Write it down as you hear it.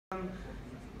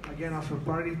again after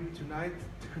party tonight,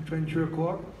 23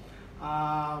 o'clock.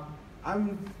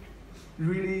 I'm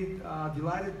really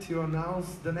delighted to announce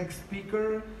the next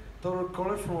speaker, Todor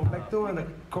Kolev from Sept and the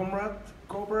Comrade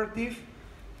Cooperative.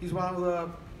 He's one of the,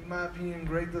 in my opinion,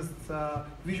 greatest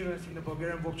visionaries in the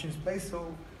Bulgarian blockchain space,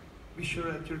 so be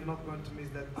sure that you're not going to miss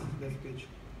that speech.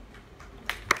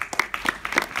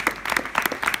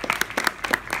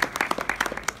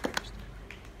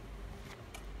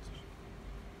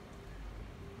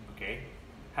 Okay.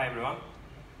 Hi, everyone.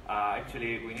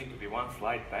 Actually, we need to be one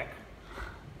slide back.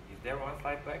 Is there one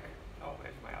slide back? Oh,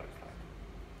 where's my other slide?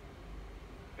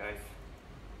 Guys.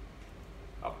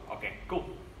 Oh, okay, cool.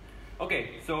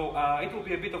 Okay, so it will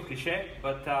be a bit of cliche,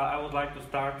 but I would like to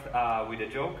start with a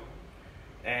joke.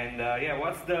 And yeah,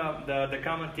 what's the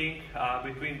common thing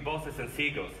between bosses and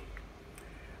seagulls?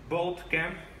 Both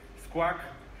can squawk,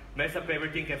 mess up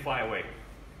everything, and fly away.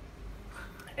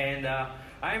 And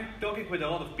I'm talking with a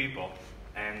lot of people,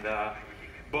 and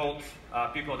both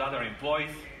people that are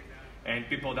employees and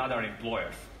people that are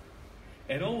employers.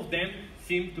 And all of them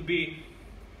seem to be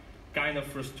kind of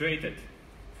frustrated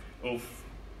of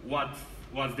what's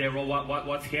their role,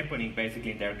 what's happening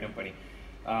basically in their company.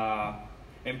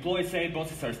 Employees say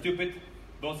bosses are stupid,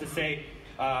 bosses say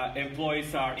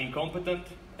employees are incompetent,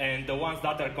 and the ones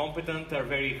that are competent are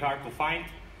very hard to find,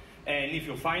 and if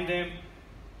you find them,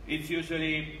 it's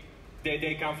usually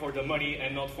they come for the money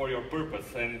and not for your purpose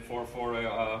and for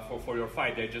your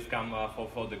fight. They just come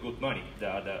for the good money,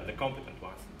 the competent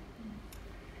ones.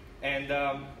 And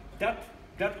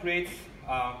that creates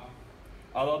a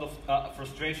lot of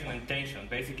frustration and tension.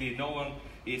 Basically, no one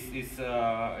is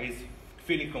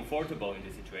feeling comfortable in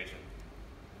this situation.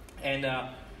 And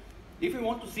if we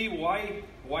want to see why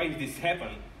this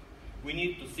happened, we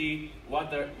need to see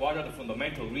what are the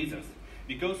fundamental reasons.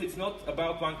 Because it's not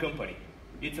about one company.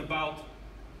 It's about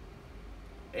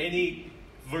any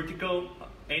vertical,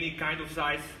 any kind of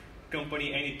size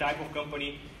company, any type of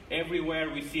company. Everywhere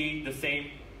we see the same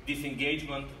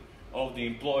disengagement of the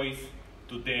employees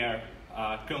to their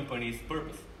company's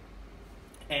purpose.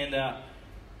 And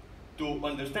to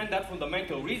understand that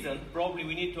fundamental reason, probably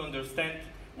we need to understand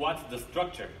what's the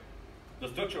structure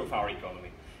of our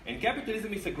economy. And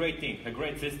capitalism is a great thing, a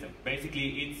great system.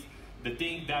 Basically, it's the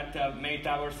thing that made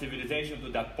our civilization to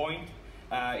that point.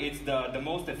 It's the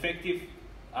most effective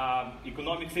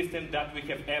economic system that we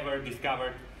have ever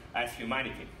discovered as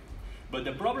humanity. But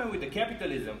the problem with the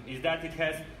capitalism is that it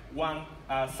has one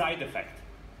side effect,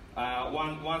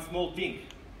 one small thing,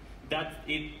 that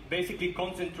it basically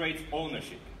concentrates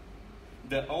ownership.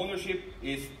 The ownership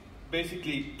is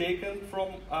basically taken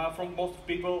from most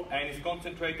people and is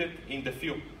concentrated in the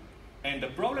few. And the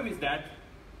problem with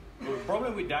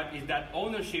that is that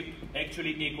ownership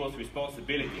actually equals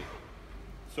responsibility.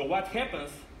 So what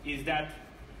happens is that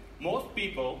most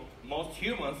people, most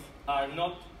humans, are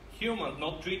not humans,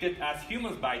 not treated as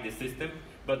humans by the system,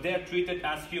 but they're treated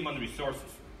as human resources.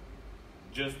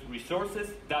 Just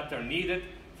resources that are needed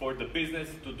for the business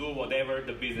to do whatever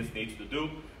the business needs to do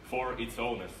for its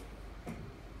owners.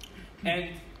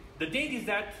 And the thing is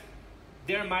that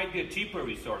there might be a cheaper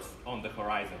resource on the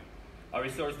horizon, a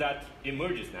resource that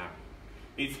emerges now.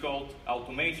 It's called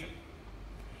automation.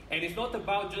 And it's not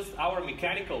about just our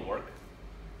mechanical work,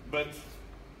 but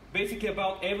basically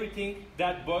about everything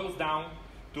that boils down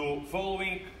to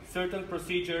following certain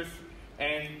procedures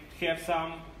and have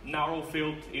some narrow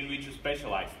field in which you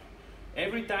specialize.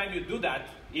 Every time you do that,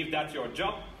 if that's your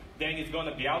job, then it's going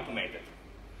to be automated.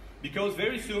 Because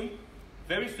very soon,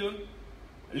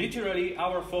 literally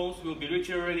our phones will be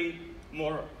literally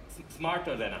more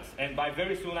smarter than us. And by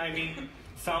very soon I mean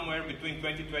somewhere between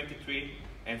 2023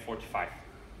 and 45.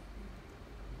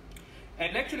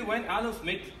 And actually when Adam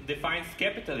Smith defines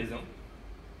capitalism,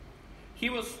 he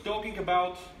was talking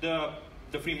about the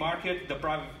free market, the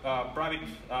private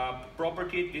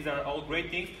property. These are all great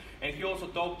things. And he also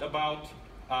talked about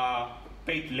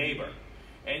paid labor.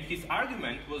 And his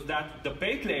argument was that the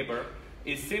paid labor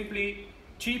is simply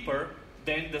cheaper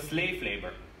than the slave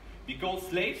labor. Because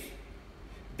slaves,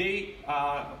 they're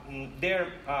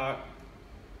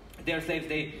slaves,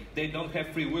 they don't have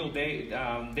free will,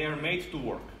 they're made to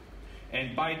work.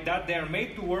 And by that they're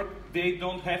made to work, they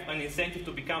don't have an incentive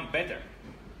to become better.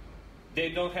 They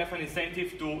don't have an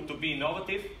incentive to be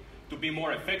innovative, to be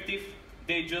more effective.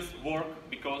 They just work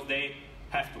because they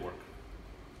have to work.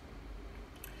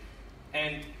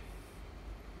 And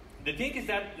the thing is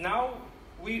that now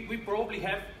we probably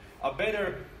have a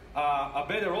better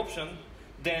option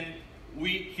than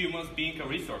we humans being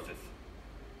resources.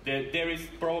 There is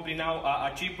probably now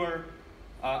a cheaper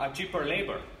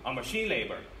labor, a machine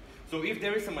labor. So if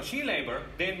there is a machine labor,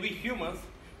 then we humans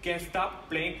can stop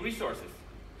playing resources.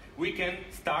 We can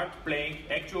start playing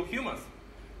actual humans.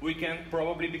 We can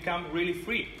probably become really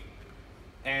free.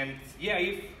 And yeah,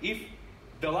 if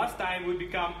the last time we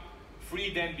become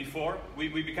free than before, we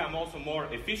become also more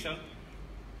efficient,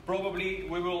 probably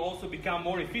we will also become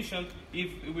more efficient if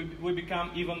we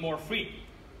become even more free.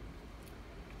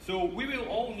 So we will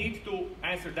all need to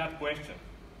answer that question.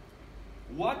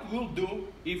 What we'll do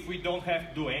if we don't have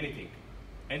to do anything?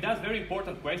 And that's a very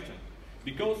important question,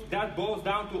 because that boils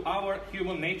down to our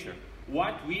human nature,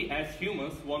 what we as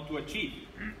humans want to achieve.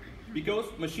 Because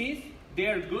machines, they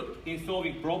are good in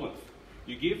solving problems.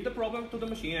 You give the problem to the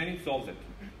machine and it solves it.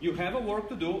 You have a work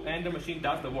to do and the machine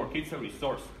does the work. It's a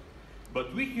resource.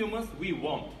 But we humans, we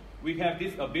want. We have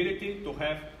this ability to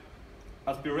have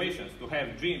aspirations, to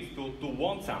have dreams, to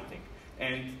want something.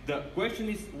 And the question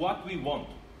is what we want.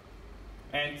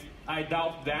 And I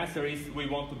doubt the answer is we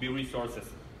want to be resources.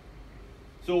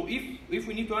 So if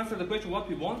we need to answer the question what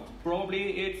we want,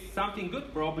 probably it's something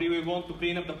good. Probably we want to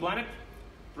clean up the planet.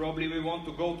 Probably we want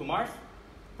to go to Mars.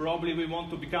 Probably we want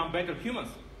to become better humans.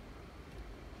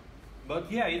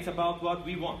 But yeah, it's about what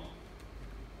we want.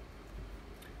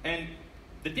 And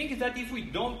the thing is that if we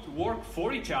don't work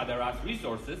for each other as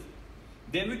resources,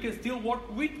 then we can still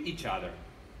work with each other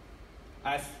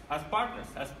as partners,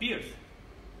 as peers.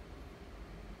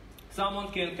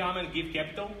 Someone can come and give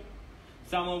capital.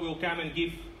 Someone will come and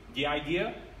give the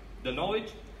idea, the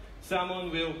knowledge.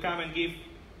 Someone will come and give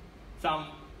some,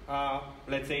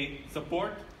 let's say,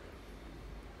 support.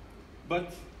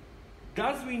 But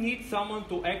does we need someone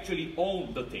to actually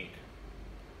own the thing?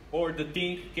 Or the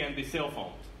thing can be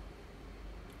self-owned?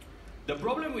 The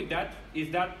problem with that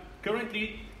is that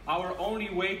currently our only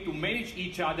way to manage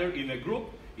each other in a group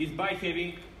is by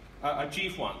having a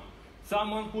chief one.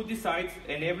 Someone who decides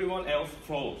and everyone else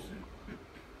follows.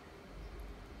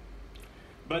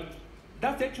 But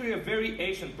that's actually a very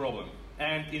ancient problem.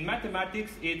 And in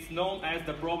mathematics, it's known as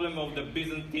the problem of the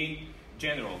Byzantine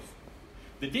generals.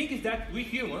 The thing is that we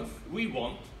humans, we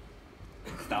want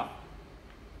stuff,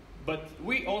 but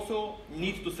we also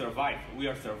need to survive. We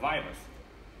are survivors.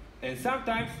 And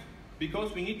sometimes,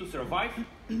 because we need to survive,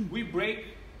 we break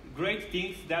great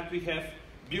things that we have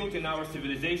built in our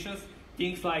civilizations,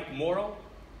 things like moral,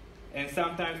 and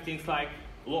sometimes things like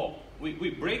law.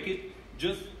 We break it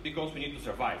just because we need to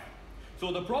survive.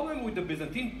 So the problem with the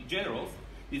Byzantine generals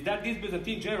is that these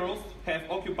Byzantine generals have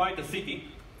occupied the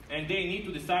city, and they need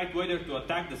to decide whether to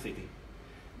attack the city.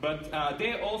 But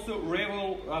they also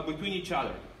rebel between each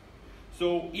other.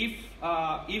 So if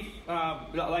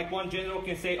like one general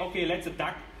can say, okay, let's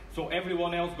attack, so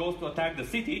everyone else goes to attack the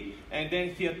city, and then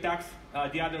he attacks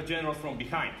the other generals from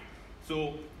behind.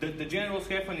 So the generals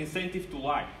have an incentive to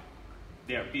lie,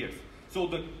 their peers. So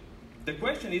the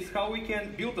question is how we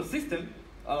can build a system,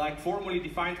 like formally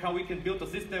defined, how we can build a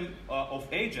system of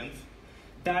agents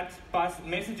that pass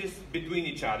messages between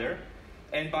each other.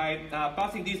 And by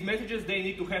passing these messages, they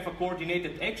need to have a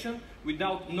coordinated action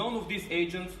without none of these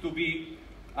agents to be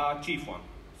chief one.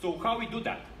 So how we do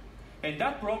that? And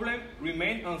that problem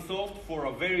remained unsolved for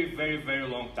a very, very, very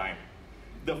long time.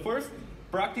 The first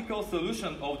practical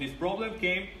solution of this problem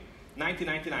came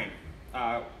 1999.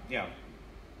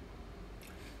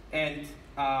 And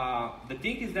the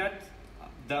thing is that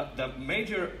the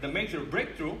major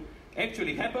breakthrough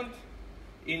actually happened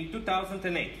in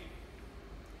 2008.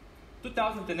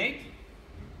 2008,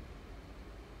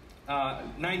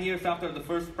 9 years after the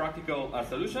first practical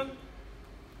solution,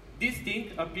 this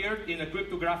thing appeared in a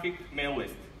cryptographic mail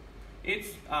list. It's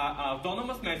an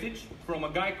autonomous message from a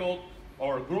guy called,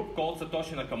 or a group called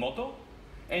Satoshi Nakamoto,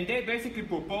 and they basically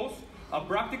propose a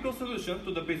practical solution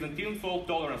to the Byzantine fault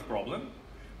tolerance problem,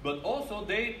 but also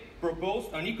they propose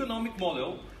an economic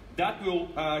model that will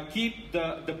keep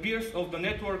the peers of the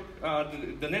network,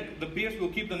 the peers will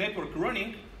keep the network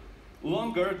running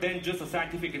longer than just a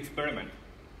scientific experiment.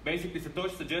 Basically,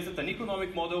 Satoshi suggested an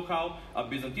economic model how a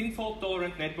Byzantine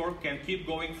fault-tolerant network can keep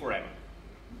going forever.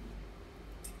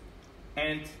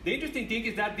 And the interesting thing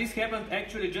is that this happened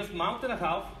actually just month and a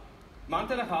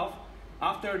half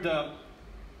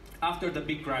after the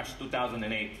big crash,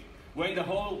 2008, when the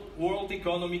whole world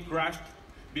economy crashed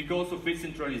because of its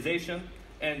centralization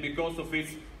and because of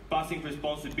its passing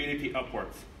responsibility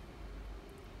upwards.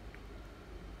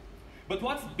 But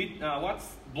what's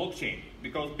blockchain?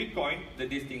 Because Bitcoin,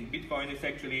 this thing, Bitcoin is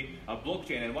actually a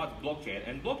blockchain. And what's blockchain?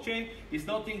 And blockchain is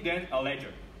nothing than a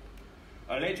ledger.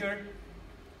 A ledger,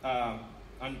 a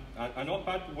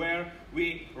notepad where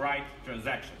we write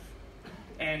transactions.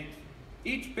 And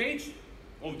each page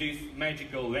of this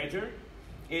magical ledger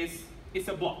is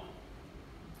a block.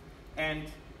 And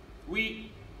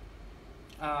we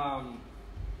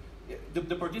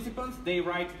the participants, they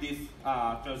write these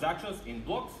transactions in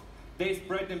blocks, they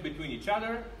spread them between each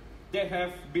other, they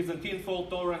have Byzantine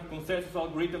fault-tolerant consensus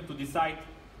algorithm to decide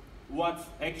what's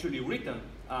actually written,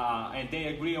 and they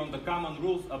agree on the common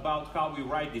rules about how we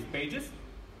write these pages.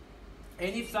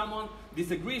 And if someone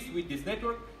disagrees with this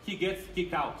network, he gets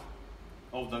kicked out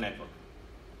of the network.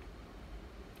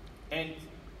 And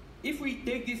if we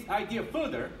take this idea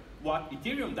further, what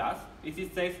Ethereum does is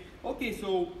it says, okay,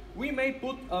 so we may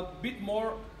put a bit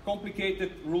more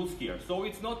complicated rules here. So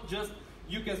it's not just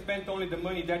you can spend only the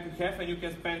money that you have and you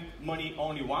can spend money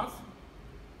only once,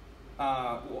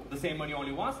 the same money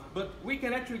only once, but we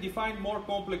can actually define more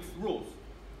complex rules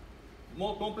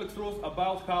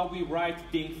about how we write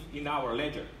things in our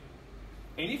ledger.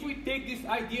 And if we take this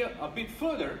idea a bit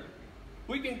further,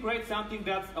 we can create something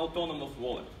that's autonomous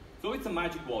wallet. So it's a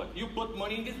magic wallet. You put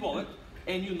money in this wallet,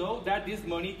 and you know that this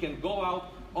money can go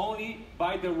out only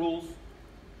by the rules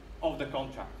of the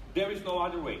contract. There is no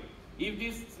other way. If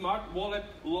this smart wallet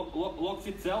locks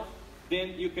itself,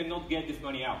 then you cannot get this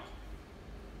money out.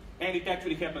 And it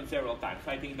actually happened several times.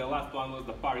 I think the last one was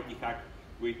the parity hack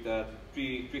with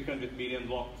 300 million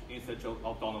locked in such an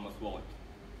autonomous wallet.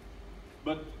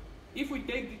 But if we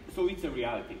take, so it's a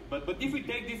reality, but if we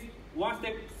take this one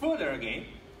step further again,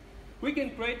 we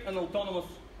can create an autonomous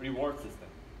reward system.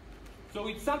 So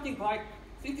it's something like,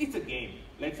 it's a game.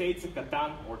 Let's say it's a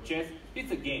Catan or chess,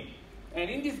 it's a game. And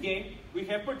in this game, we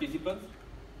have participants.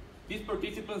 These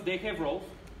participants, they have roles,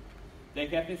 they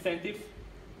have incentives,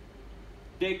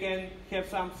 they can have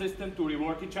some system to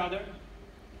reward each other,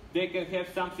 they can have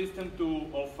some system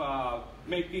of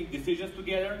making decisions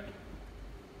together,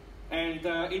 and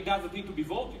it doesn't need to be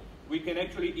voting. We can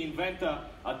actually invent a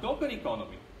token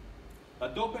economy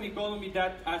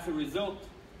that, as a result,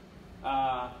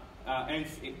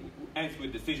 ends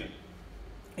with decision.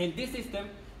 And this system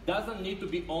doesn't need to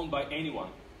be owned by anyone.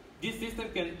 This system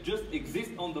can just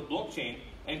exist on the blockchain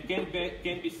and can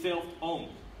be self-owned,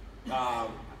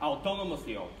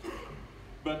 autonomously owned.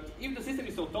 But if the system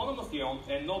is autonomously owned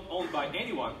and not owned by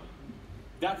anyone,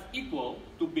 that's equal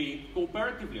to being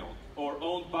cooperatively owned or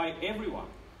owned by everyone.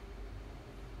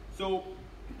 So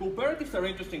cooperatives are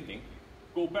an interesting thing.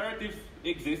 Cooperatives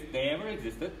exist, they ever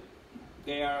existed.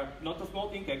 They are not a small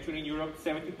thing. Actually, in Europe,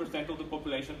 70% of the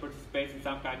population participates in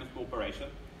some kind of cooperative.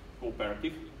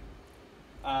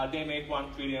 They make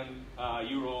 1 trillion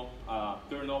euro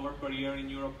turnover per year in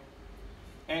Europe.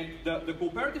 And the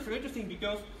cooperatives are interesting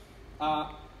because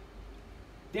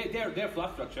they're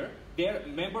flat structure. They're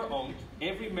member-owned.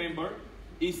 Every member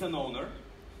is an owner.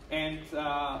 And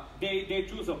they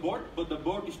choose a board, but the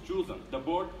board is chosen. The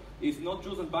board is not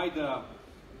chosen by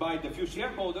the few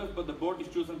shareholders, but the board is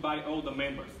chosen by all the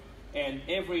members. And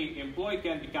every employee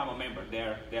can become a member.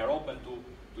 They're open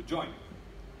to join.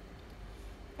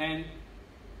 And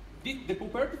the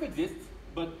cooperative exists,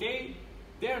 but they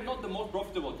are not the most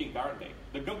profitable thing, aren't they?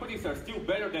 The companies are still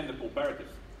better than the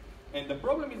cooperatives. And the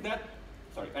problem is that,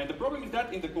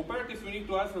 in the cooperatives we need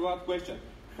to answer one question: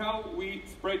 how we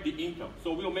spread the income.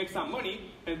 So we'll make some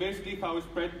money, and basically how we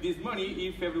spread this money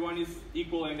if everyone is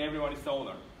equal and everyone is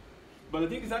owner. But the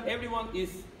thing is that everyone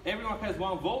has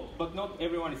one vote, but not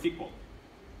everyone is equal.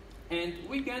 And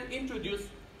we can introduce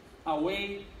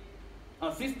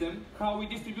a system how we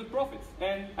distribute profits.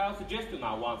 And I'll suggest you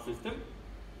now one system.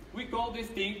 We call this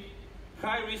thing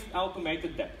high-risk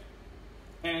automated debt.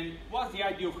 And what's the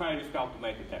idea of high-risk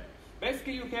automated debt?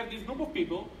 Basically, you have this group of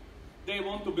people, they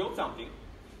want to build something,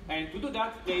 and to do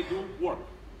that, they do work.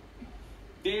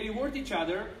 They reward each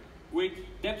other with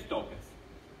debt tokens.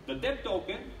 The debt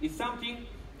token is something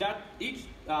that each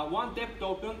one debt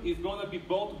token is going to be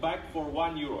bought back for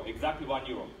 €1, exactly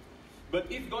 €1. But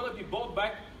it's going to be bought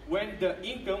back when the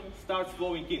income starts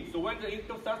flowing in. So when the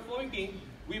income starts flowing in,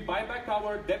 we buy back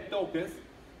our debt tokens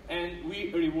and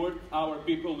we reward our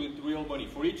people with real money.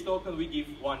 For each token, we give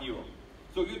 €1.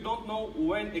 So you don't know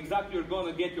when exactly you're going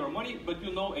to get your money, but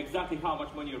you know exactly how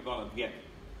much money you're going to get.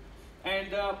 And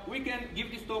we can give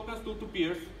these tokens to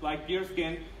peers, like peers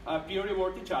can peer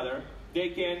reward each other. They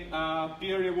can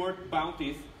peer reward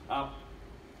bounties,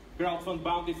 crowdfund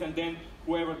bounties, and then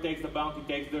whoever takes the bounty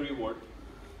takes the reward.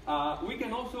 We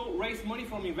can also raise money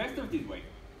from investors this way.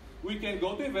 We can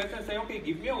go to investors and say, okay,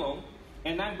 give me a loan,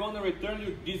 and I'm going to return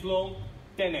you this loan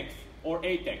 10x or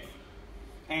 8x.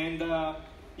 And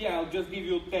yeah, I'll just give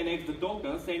you 10x the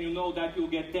tokens, and you know that you'll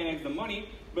get 10x the money,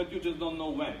 but you just don't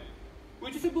know when.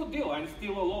 Which is a good deal, and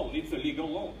still a loan. It's a legal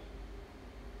loan.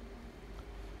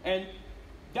 And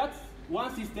that's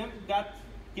one system that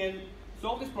can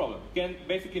solve this problem, can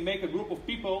basically make a group of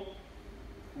people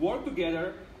work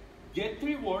together, get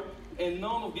reward, and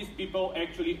none of these people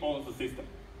actually owns the system.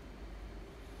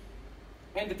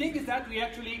 And the thing is that we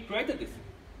actually created this.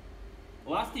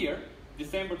 Last year,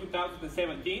 December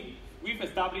 2017, we've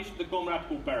established the Comrade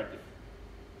Cooperative.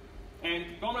 And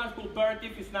Comrade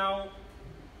Cooperative is now,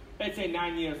 let's say,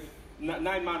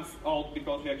 9 months old,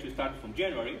 because we actually started from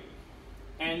January.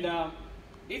 And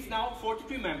it's now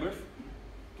 43 members.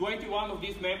 21 of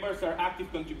these members are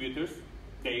active contributors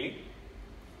daily.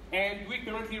 And we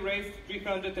currently raised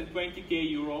 320k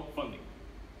euro funding.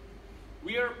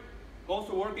 We are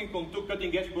also working on 2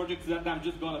 cutting-edge projects that I'm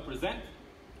just going to present.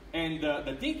 And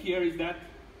the thing here is that,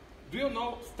 do you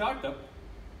know startup,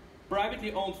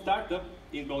 privately owned startup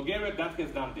in Bulgaria that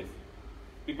has done this?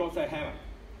 Because I haven't.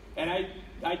 And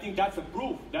I think that's a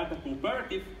proof that a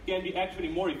cooperative can be actually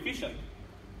more efficient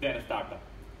than a startup.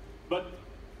 But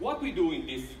what we do in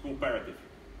this cooperative?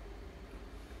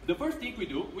 The first thing we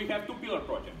do, we have 2 pillar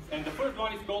projects. And the first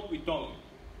one is called Autonomy.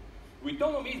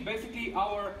 Autonomy is basically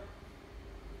our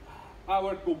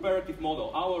cooperative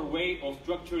model, our way of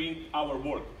structuring our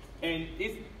work. And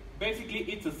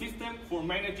it's a system for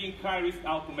managing high-risk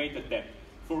automated debt,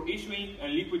 for issuing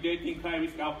and liquidating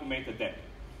high-risk automated debt.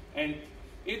 And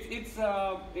it's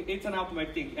an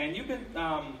automated thing. And you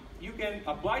can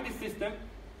apply this system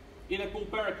in a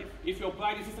cooperative. If you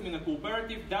apply the system in a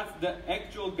cooperative, that's the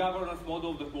actual governance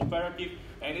model of the cooperative,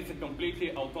 and it's a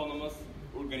completely autonomous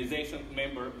organization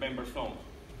members owned.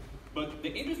 But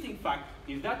the interesting fact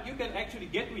is that you can actually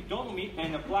get autonomy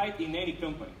and apply it in any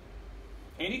company.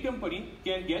 Any company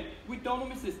can get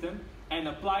autonomy system and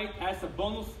apply it as a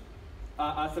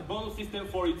bonus system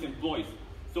for its employees,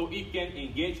 so it can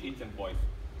engage its employees.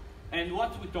 And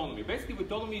what's autonomy? Basically,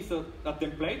 autonomy is a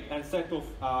template and set of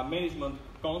management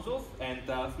consoles and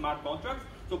smart contracts.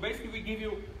 So basically, we give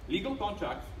you legal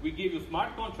contracts, we give you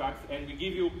smart contracts, and we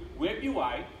give you web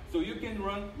UI, so you can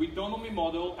run autonomy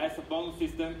model as a bonus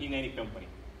system in any company.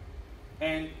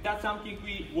 And that's something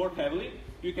we work heavily.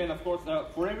 You can, of course,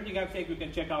 for everything I'm saying, you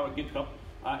can check our GitHub.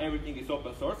 Everything is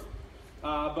open source.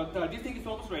 But this thing is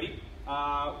almost ready.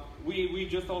 We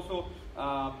just also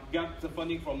got the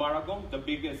funding from Marathon, the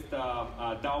biggest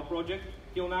DAO project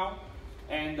till now.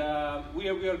 And we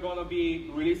are going to be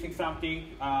releasing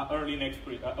something early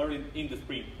in the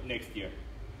spring next year.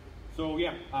 So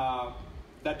yeah,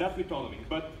 that's autonomy.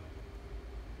 But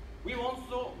we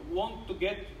also want to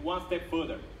get one step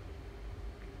further.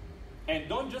 And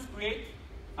don't just create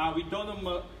an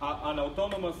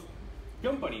autonomous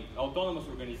company, autonomous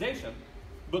organization,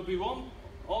 but we want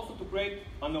also to create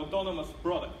an autonomous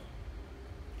product.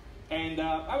 And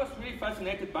I was really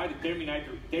fascinated by the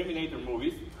Terminator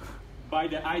movies, by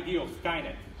the idea of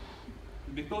Skynet.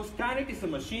 Because Skynet is a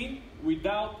machine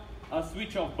without a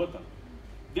switch off button.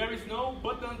 There is no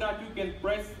button that you can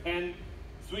press and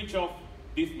switch off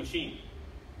this machine.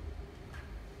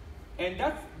 And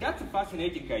that's a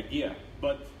fascinating idea,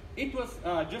 but it was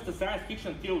just a science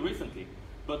fiction till recently.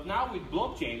 But now with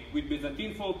blockchain, with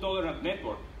Byzantine fault-tolerant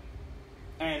network,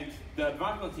 and the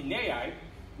advancements in AI,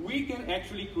 we can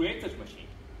actually create such machine.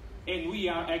 And we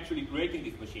are actually creating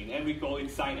this machine, and we call it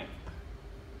Skynet.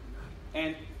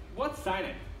 And what's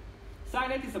Skynet?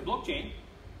 Skynet is a blockchain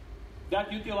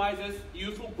that utilizes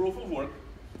useful proof of work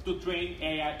to train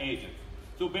AI agents.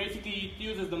 So basically, it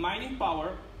uses the mining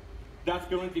power that's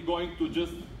currently going to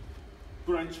just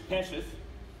crunch hashes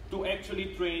to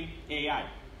actually train AI.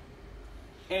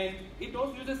 And it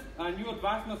also uses new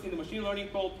advancements in the machine learning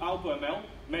called AutoML,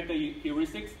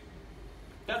 meta-heuristics.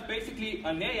 That's basically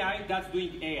an AI that's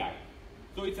doing AI.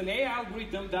 So it's an AI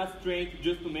algorithm that's trained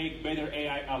just to make better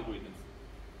AI algorithms.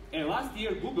 And last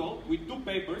year, Google, with 2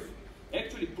 papers,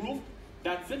 actually proved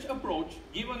that such approach,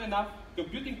 given enough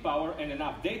computing power and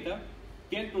enough data,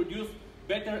 can produce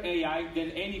better AI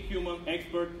than any human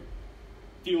expert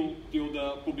till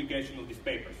the publication of these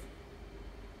papers.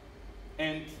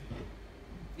 And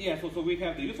yeah, so we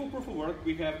have the useful proof of work,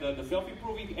 we have the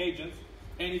self-improving agents,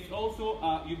 and it's also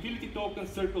a utility token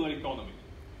circular economy.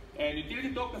 And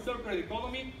utility token circular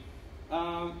economy,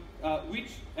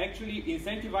 which actually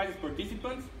incentivizes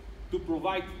participants to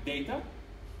provide data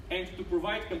and to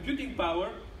provide computing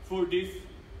power for this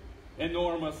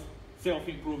enormous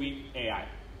self-improving AI.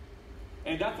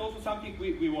 And that's also something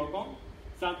we work on,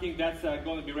 something that's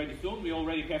going to be ready soon. We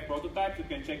already have prototypes, you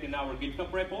can check in our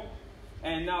GitHub repo.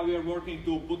 And now we are working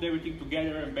to put everything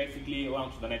together and basically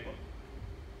launch the network.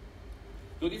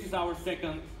 So this is our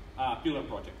second pillar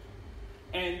project.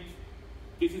 And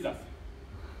this is us.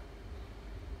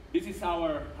 This is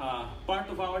our part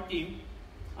of our team.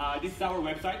 This is our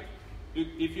website.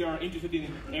 If you are interested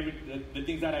in the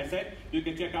things that I said, you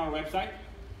can check our website.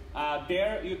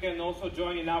 There you can also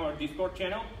join in our Discord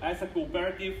channel. As a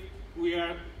cooperative, we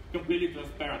are completely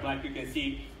transparent. Like you can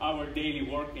see our daily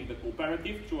work in the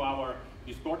cooperative through our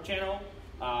Discord channel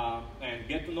and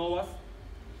get to know us.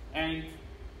 And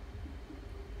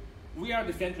we are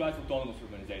decentralized autonomous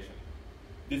organization.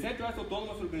 Decentralized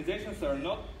autonomous organizations are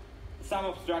not some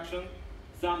abstraction,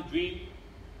 some dream,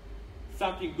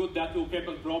 something good that will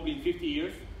happen probably in 50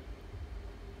 years.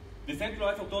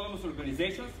 Decentralized autonomous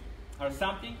organizations are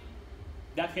something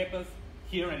that happens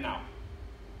here and now.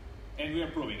 And we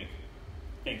are proving it.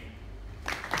 Thank you.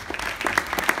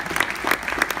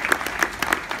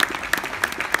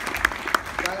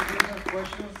 Guys, do you have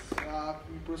questions?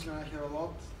 Me personally, I have a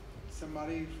lot.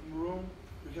 Somebody from the room,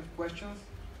 you have questions?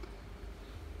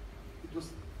 It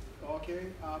was okay.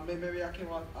 Maybe I can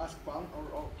ask one or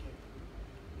okay.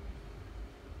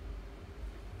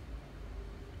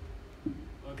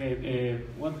 Okay,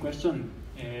 one question.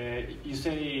 You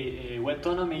say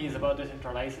autonomy is about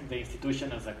decentralizing the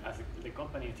institution as the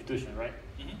company institution, right?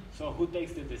 Mm-hmm. So who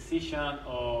takes the decision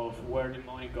of where the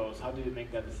money goes? How do you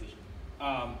make that decision?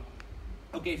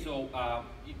 Okay, so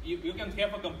you can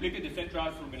have a completely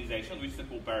decentralized organization, which is a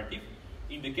cooperative.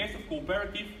 In the case of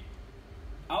cooperative,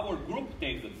 our group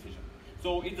takes the decision.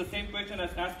 So it's the same question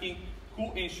as asking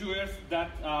who ensures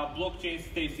that blockchain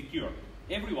stays secure.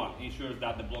 Everyone ensures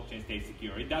that the blockchain stays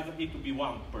secure. It doesn't need to be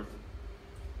one person.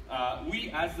 We,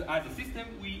 as a system,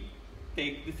 we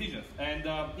take decisions. And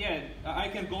yeah, I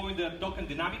can go in the token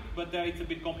dynamic, but it's a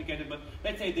bit complicated. But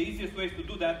let's say the easiest way to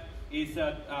do that is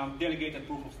delegated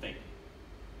proof of stake.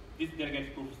 This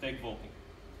delegated proof of stake voting.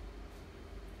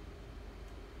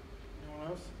 Anyone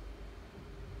else?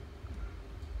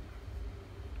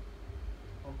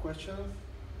 Or questions?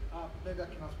 Maybe I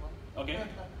can ask one. Okay.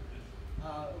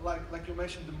 Like you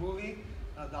mentioned, the movie,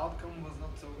 the outcome was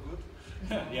not so good.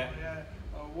 Yeah.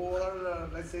 What are,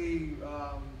 let's say,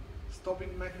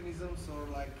 stopping mechanisms or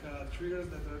like triggers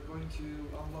that are going to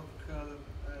unlock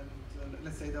and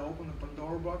let's say they open a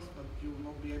Pandora box, but you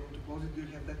will not be able to close it? Do you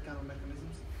have that kind of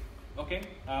mechanisms? Okay.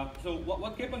 So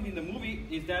what happened in the movie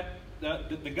is that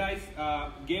the guys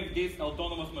gave this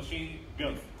autonomous machine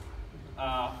guns,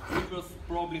 which was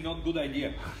probably not a good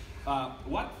idea.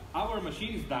 What our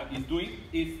machine is doing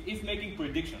is making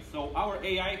predictions. So our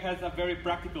AI has a very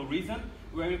practical reason,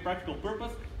 very practical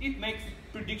purpose. It makes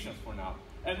predictions for now.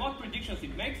 And what predictions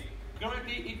it makes?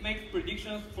 Currently, it makes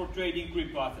predictions for trading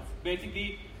crypto assets.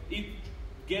 Basically, it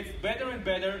gets better and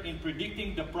better in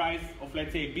predicting the price of,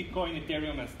 let's say, Bitcoin,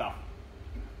 Ethereum, and stuff.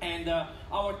 And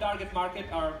our target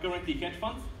market are currently hedge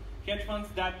funds. Hedge funds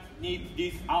that need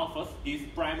these alphas, these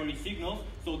primary signals,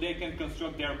 so they can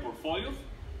construct their portfolios.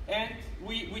 And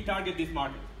we target this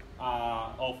market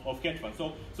of hedge funds.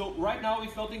 So right now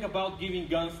it's nothing about giving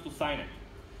guns to sign it.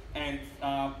 And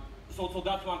so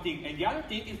that's one thing. And the other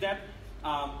thing is that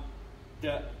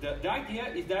the idea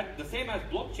is that the same as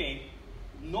blockchain,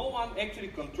 no one actually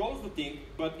controls the thing,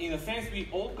 but in a sense we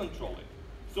all control it.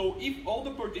 So if all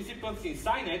the participants in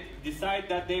Signet decide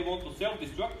that they want to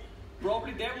self-destruct,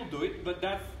 probably they will do it, but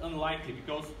that's unlikely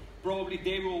because probably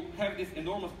they will have this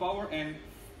enormous power and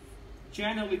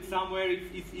channel it somewhere.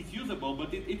 It's usable,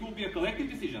 but it will be a collective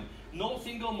decision. No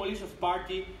single malicious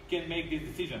party can make this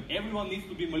decision. Everyone needs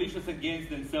to be malicious against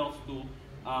themselves to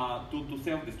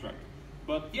self-destruct.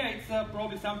 But yeah, it's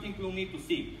probably something we'll need to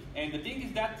see. And the thing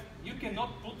is that you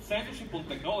cannot put censorship on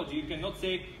technology. You cannot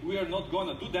say, we are not going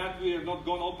to do that, we are not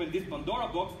going to open this Pandora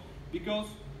box, because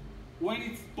when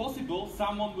it's possible,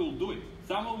 someone will do it.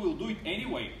 Someone will do it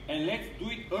anyway. And let's do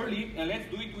it early, and let's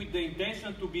do it with the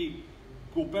intention to be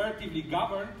cooperatively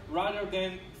governed, rather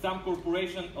than some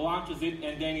corporation launches it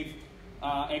and then it's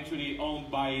actually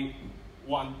owned by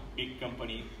one big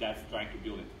company that's trying to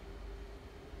build it.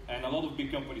 And a lot of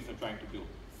big companies are trying to build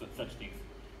such things.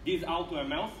 These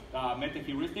AutoMLs, meta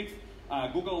heuristics,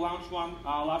 Google launched one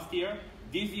last year.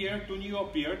 This year, two new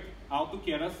appeared,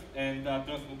 AutoKeras and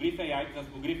Transmogrif AI.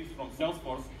 Transmogrif is from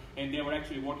Salesforce, and they were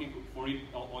actually working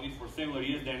on it for several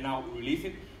years. They're now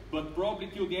releasing it. But probably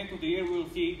till the end of the year, we'll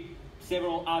see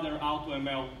several other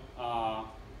AutoML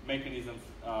mechanisms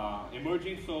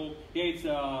emerging. So yeah, it's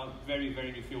a very,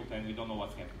 very new field, and we don't know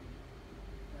what's happening.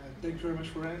 Thank you very much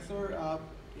for the answer.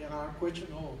 Yeah, our question.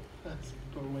 Oh,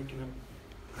 people are waking up.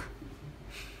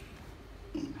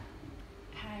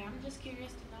 Hi, I'm just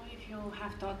curious to know if you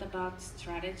have thought about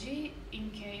strategy in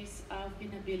case of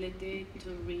inability to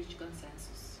reach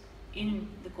consensus in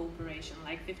the cooperation,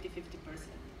 like 50-50%.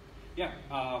 Yeah,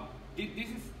 this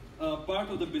is part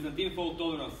of the Byzantine fault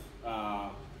tolerance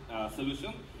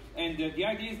solution, and the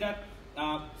idea is that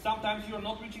sometimes you're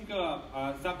not reaching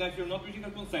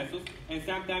a consensus, and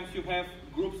sometimes you have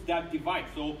groups that divide.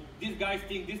 So these guys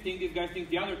think this thing, these guys think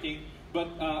the other thing, but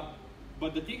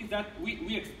But the thing is that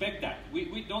we expect that.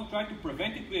 We don't try to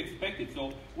prevent it, we expect it.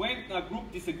 So when a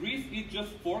group disagrees, it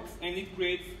just forks and it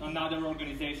creates another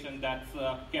organization that's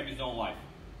have its own life.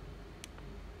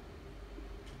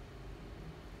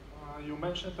 You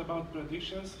mentioned about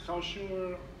predictions. How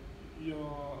sure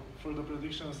for the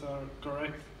predictions are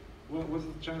correct? What's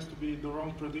the chance to be the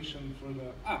wrong prediction for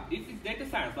the... It's data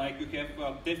science. Like you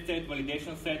have test set,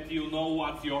 validation set, you know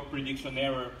what's your prediction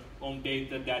error on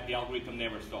data that the algorithm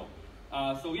never saw.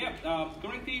 So yeah,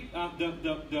 currently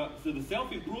the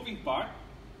self-improving part,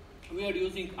 we are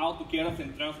using autokeras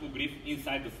and transmograph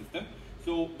inside the system.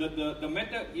 So the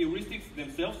meta heuristics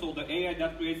themselves, so the AI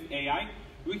that creates AI,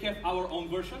 we have our own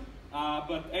version,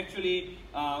 but actually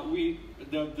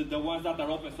the ones that are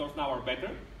open source now are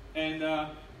better. And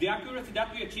the accuracy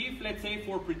that we achieve, let's say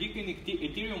for predicting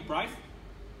Ethereum price,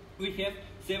 we have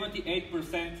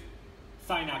 78%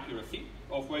 sign accuracy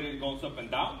of whether it goes up and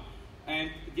down.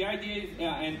 And the idea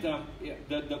is,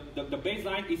 the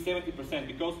baseline is 70%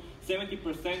 because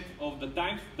 70% of the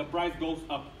times the price goes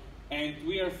up. And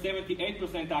we are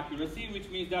 78% accuracy, which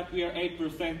means that we are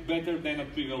 8% better than a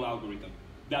trivial algorithm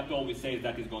that always says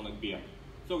that it's going to be up.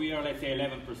 So we are, let's say,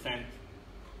 11%,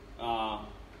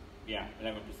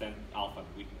 11% alpha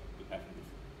with having this.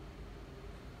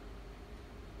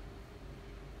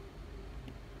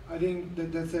 I think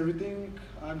that's everything.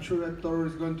 I'm sure that Todor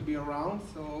is going to be around,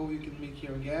 so we can meet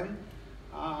here again.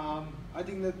 I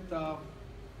think that that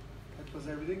was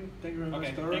everything. Thank you very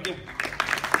much, Todor. Thank you.